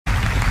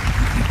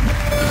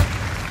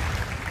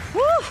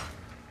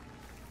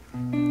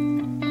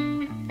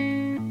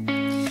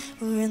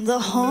the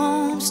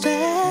home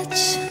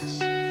stretch,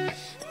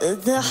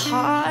 the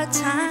hard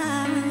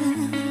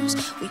times,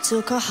 we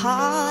took a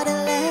harder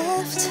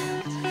left,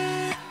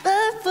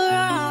 but we're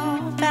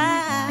alright.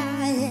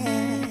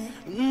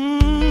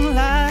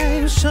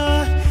 Life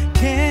sure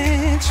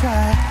can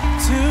try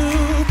to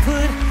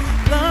put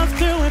love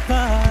through it,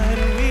 but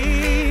we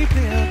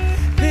built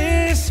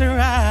this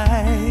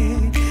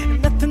right.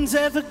 Nothing's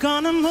ever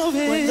gonna move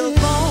it. When the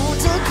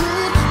bones are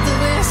good, the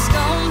rest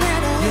don't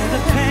matter. Yeah,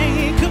 the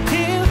pain could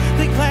peel,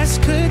 the glass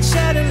could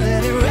shatter,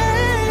 let it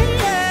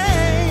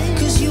rain.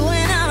 'Cause you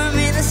and I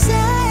remain the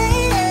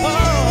same. Oh.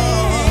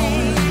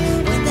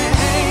 When there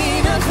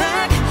ain't a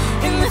crack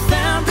in the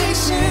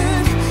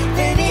foundation,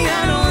 baby,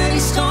 I know any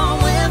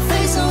storm we're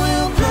facing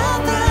will blow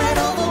right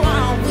over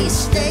while we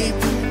stay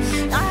put.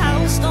 The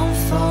house don't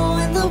fall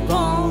when the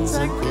bones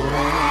are good.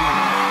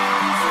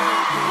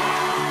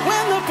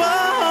 When the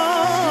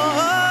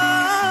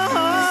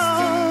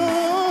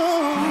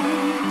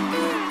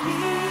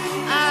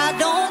I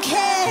don't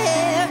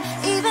care,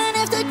 even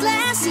if the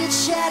glass it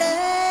shatters.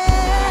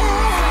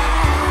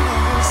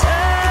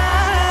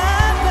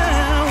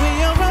 we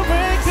are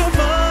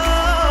unbreakable.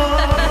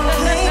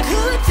 They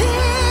could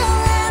peel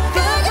and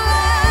the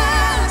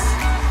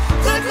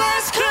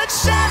glass could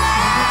shatter.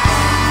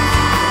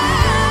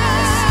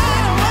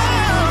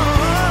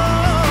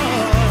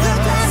 The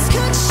glass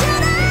could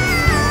shatter.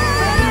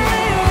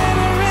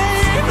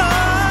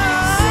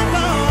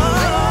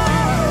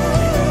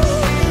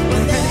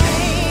 When there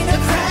ain't a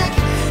crack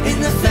in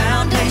the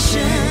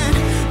foundation,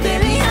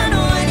 baby, I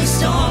know any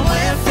storm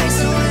we're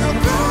facing will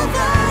blow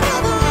right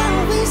over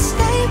while we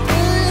stay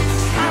put.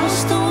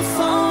 House don't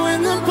fall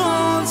when the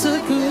bones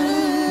are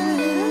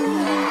good.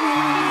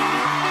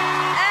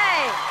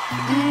 Hey!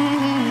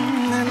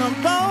 And the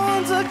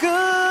bones are good.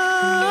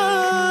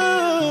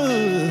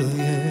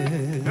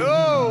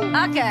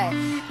 Yeah. Okay.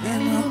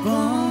 And the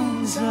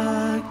bones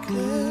are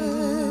good.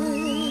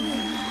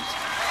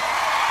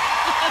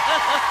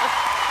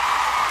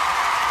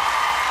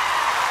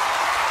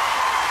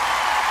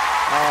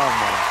 Oh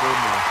my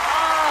goodness.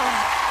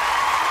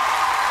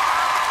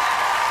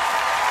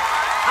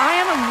 I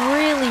am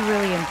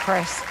really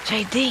impressed.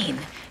 Jayde,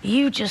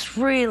 you just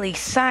really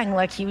sang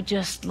like you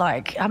just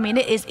like, I mean,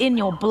 it is in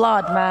your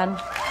blood, man.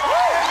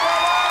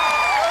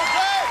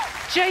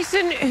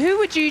 Jason, who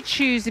would you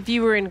choose if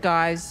you were in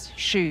Guy's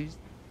shoes?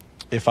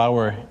 If I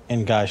were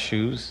in Guy's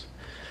shoes,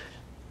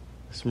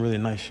 some really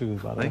nice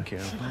shoes, by the way. Thank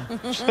you.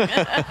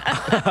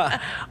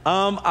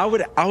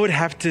 I would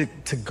have to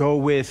go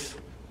with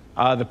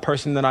the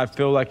person that I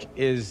feel like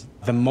is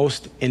the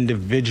most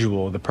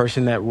individual, the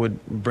person that would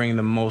bring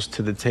the most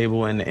to the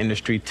table in the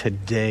industry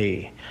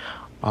today.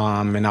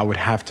 And I would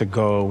have to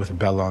go with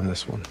Bella on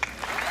this one.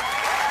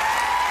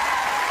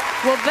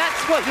 Well,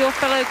 that's what your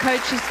fellow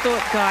coaches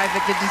thought, Guy,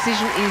 but the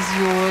decision is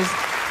yours.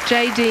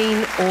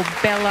 Jayde or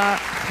Bella,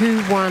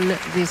 who won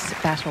this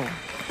battle?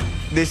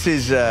 This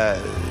is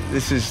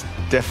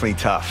definitely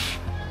tough.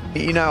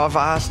 You know, I've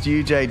asked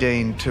you,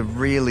 Jayde, to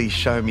really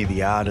show me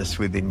the artist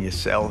within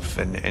yourself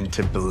and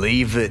to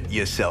believe it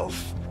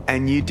yourself.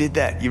 And you did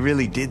that. You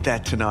really did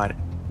that tonight.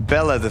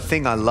 Bella, the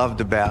thing I loved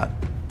about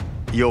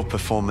your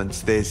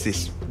performance, there's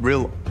this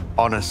real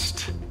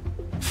honest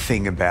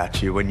thing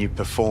about you when you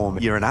perform.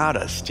 You're an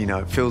artist, you know,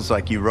 it feels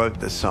like you wrote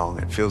the song.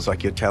 It feels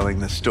like you're telling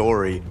the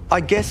story.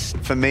 I guess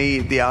for me,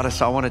 the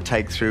artist I want to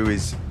take through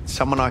is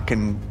someone I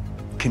can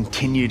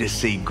continue to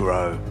see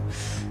grow.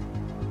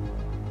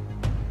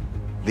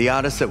 The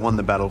artist that won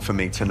the battle for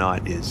me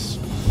tonight is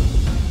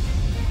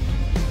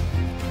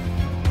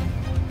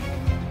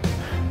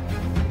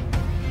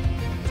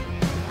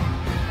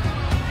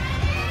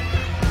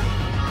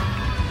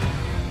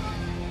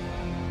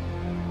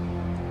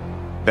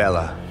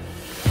Bella.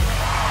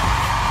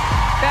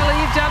 Bella,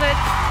 you've done it.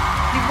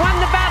 You've won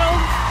the battle.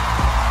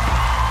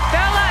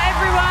 Bella,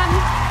 everyone.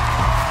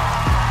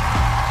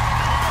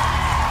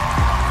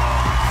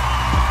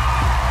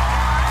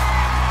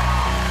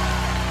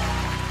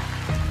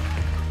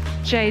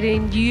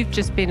 Jayde, you've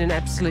just been an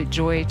absolute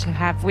joy to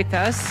have with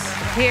us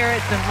here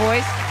at The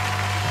Voice.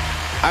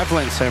 I've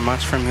learned so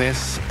much from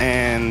this,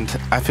 and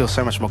I feel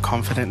so much more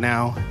confident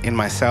now in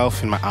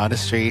myself, in my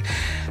artistry,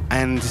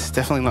 and it's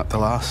definitely not the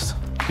last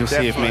you'll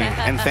see of me.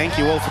 And thank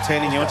you all for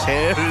turning your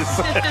chairs.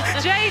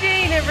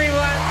 Jayde,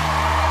 everyone.